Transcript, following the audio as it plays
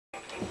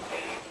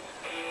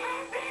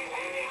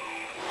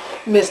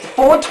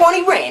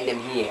mr420 random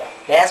here.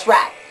 That's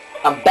right.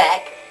 I'm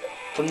back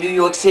from New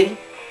York City.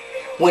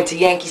 Went to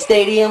Yankee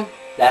Stadium.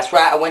 That's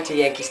right, I went to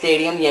Yankee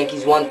Stadium. The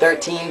Yankees won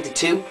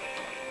 13-2.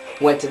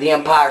 Went to the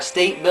Empire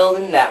State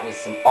Building. That was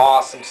some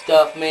awesome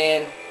stuff,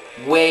 man.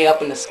 Way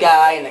up in the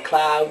sky, in the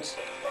clouds.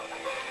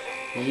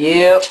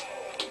 Yep.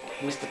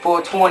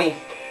 mr420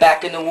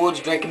 back in the woods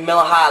drinking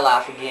Miller High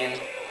Life again.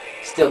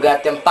 Still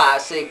got them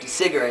 5 safety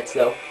cigarettes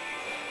though.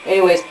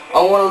 Anyways,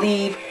 I want to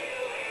leave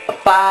a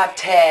 5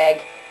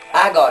 tag.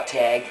 I got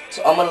tagged,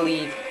 so I'm going to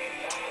leave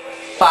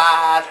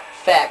 5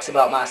 facts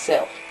about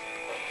myself.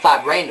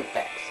 5 random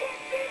facts.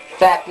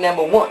 Fact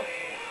number 1.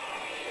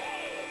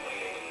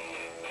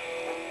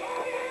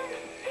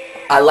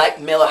 I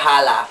like Miller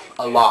High Life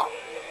a lot.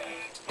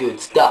 Good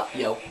stuff,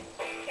 yo.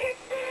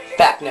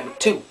 Fact number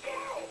 2.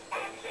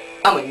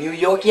 I'm a New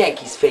York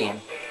Yankees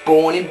fan.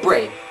 Born and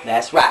bred.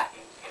 That's right.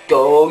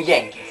 Go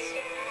Yankees.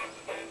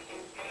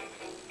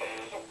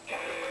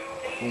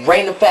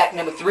 Random fact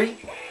number 3.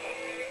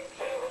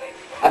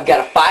 I've got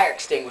a fire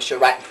extinguisher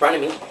right in front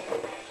of me.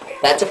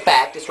 That's a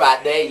fact. It's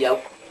right there,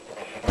 yo.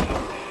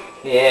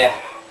 Yeah.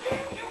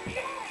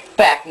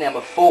 Fact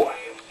number 4.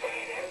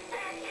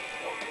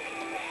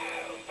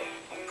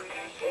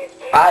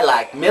 I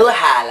like Miller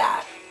High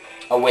Life.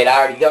 Oh wait, I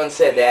already done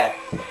said that.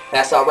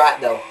 That's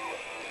alright though.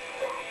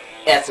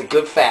 That's a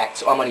good fact,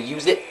 so I'm going to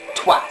use it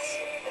twice.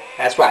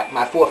 That's right.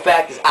 My 4th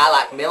fact is I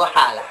like Miller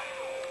High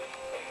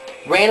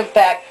Life. Random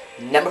fact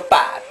number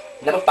 5.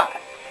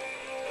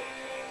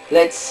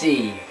 Let's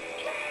see.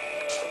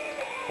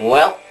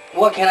 Well,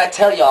 what can I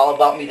tell y'all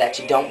about me that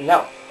you don't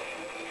know?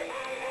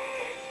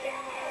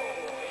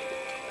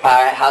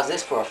 Alright, how's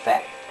this for a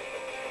fact?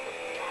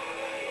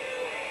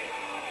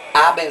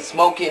 I've been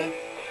smoking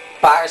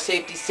fire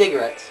safety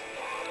cigarettes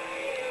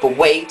for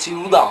way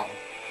too long.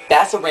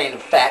 That's a random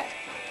fact.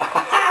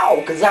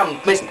 Because I'm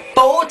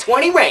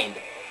mr420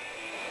 random.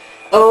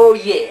 Oh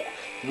yeah.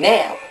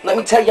 Now, let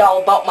me tell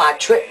y'all about my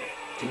trip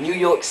to New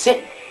York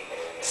City.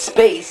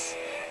 Space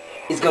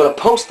is going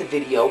to post a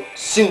video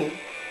soon.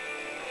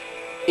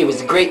 It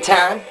was a great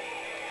time.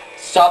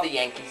 Saw the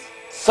Yankees.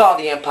 Saw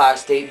the Empire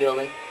State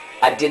Building.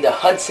 I did the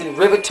Hudson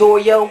River tour,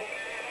 yo.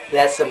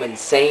 That's some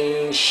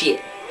insane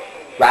shit.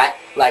 Right?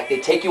 Like, they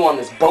take you on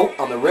this boat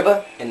on the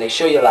river, and they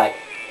show you, like,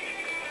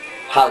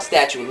 how the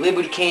Statue of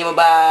Liberty came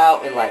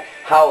about, and, like,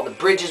 how the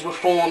bridges were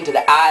formed to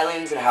the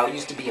islands, and how it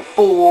used to be a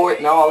fort,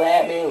 and all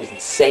that, man. It was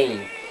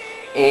insane.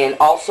 And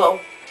also,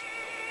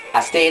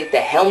 I stayed at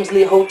the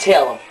Helmsley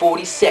Hotel on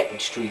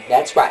 42nd Street.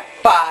 That's right.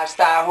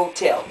 5-star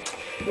hotel.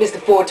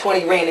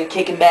 mr420 random,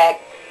 kicking back,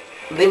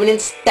 living in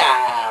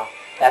style.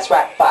 That's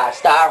right.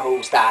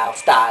 5-star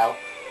style.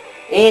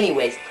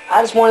 Anyways,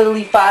 I just wanted to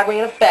leave 5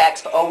 random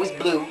facts for Always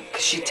Blue,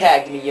 because she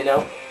tagged me, you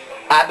know.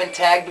 I've been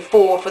tagged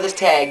before for this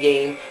tag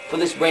game, for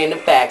this random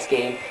facts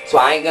game, so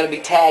I ain't going to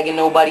be tagging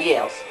nobody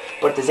else.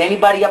 But if there's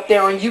anybody up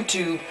there on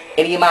YouTube,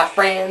 any of my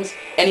friends,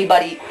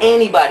 anybody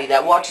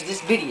that watches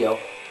this video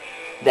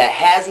that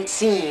hasn't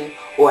seen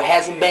or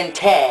hasn't been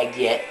tagged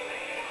yet,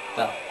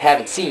 well,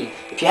 haven't seen,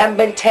 if you haven't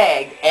been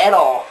tagged at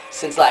all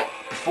since like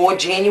before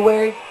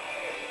January,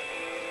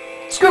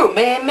 screw it,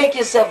 man. Make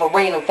yourself a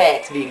random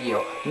facts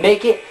video.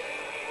 Make it.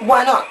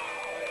 Why not?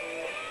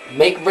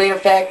 Make a random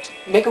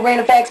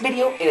facts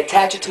video and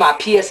attach it to my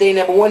PSA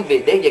number 1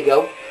 vid. There you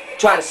go.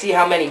 Trying to see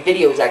how many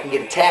videos I can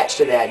get attached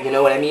to that. You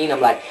know what I mean? I'm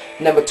like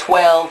number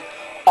 12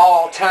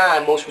 all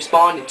time most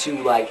responded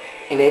to, like,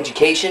 in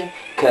education,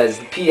 because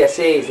the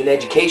PSA is an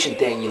education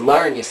thing. You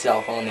learn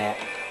yourself on that.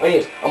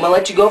 Anyways, I'm gonna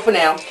let you go for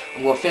now.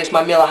 I'm gonna finish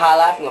my Miller High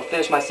Life. I'm gonna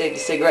finish my safety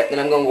cigarette. Then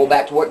I'm gonna go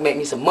back to work, make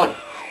me some money.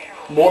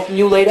 More from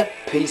you later.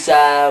 Peace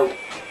out.